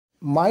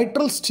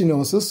Mitral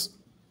stenosis,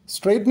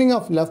 straightening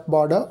of left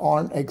border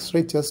on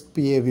X-ray chest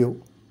PA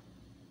view.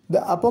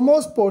 The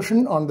uppermost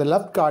portion on the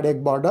left cardiac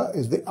border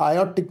is the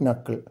aortic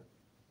knuckle.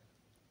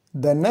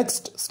 The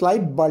next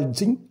slight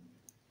bulging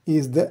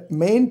is the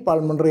main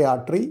pulmonary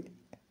artery,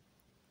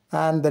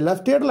 and the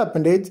left atrial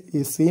appendage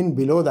is seen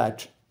below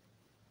that.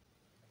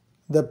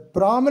 The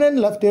prominent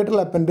left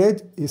atrial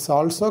appendage is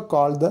also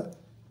called the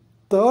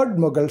third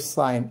Mughal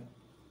sign.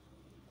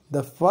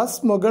 The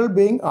first Mughal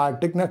being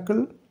aortic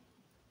knuckle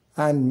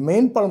and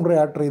main pulmonary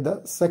artery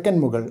the second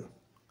Mughal.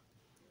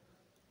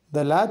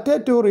 The latter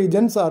two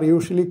regions are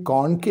usually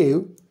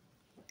concave,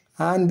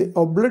 and the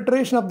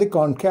obliteration of the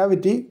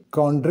concavity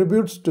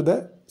contributes to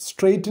the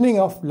straightening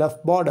of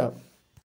left border.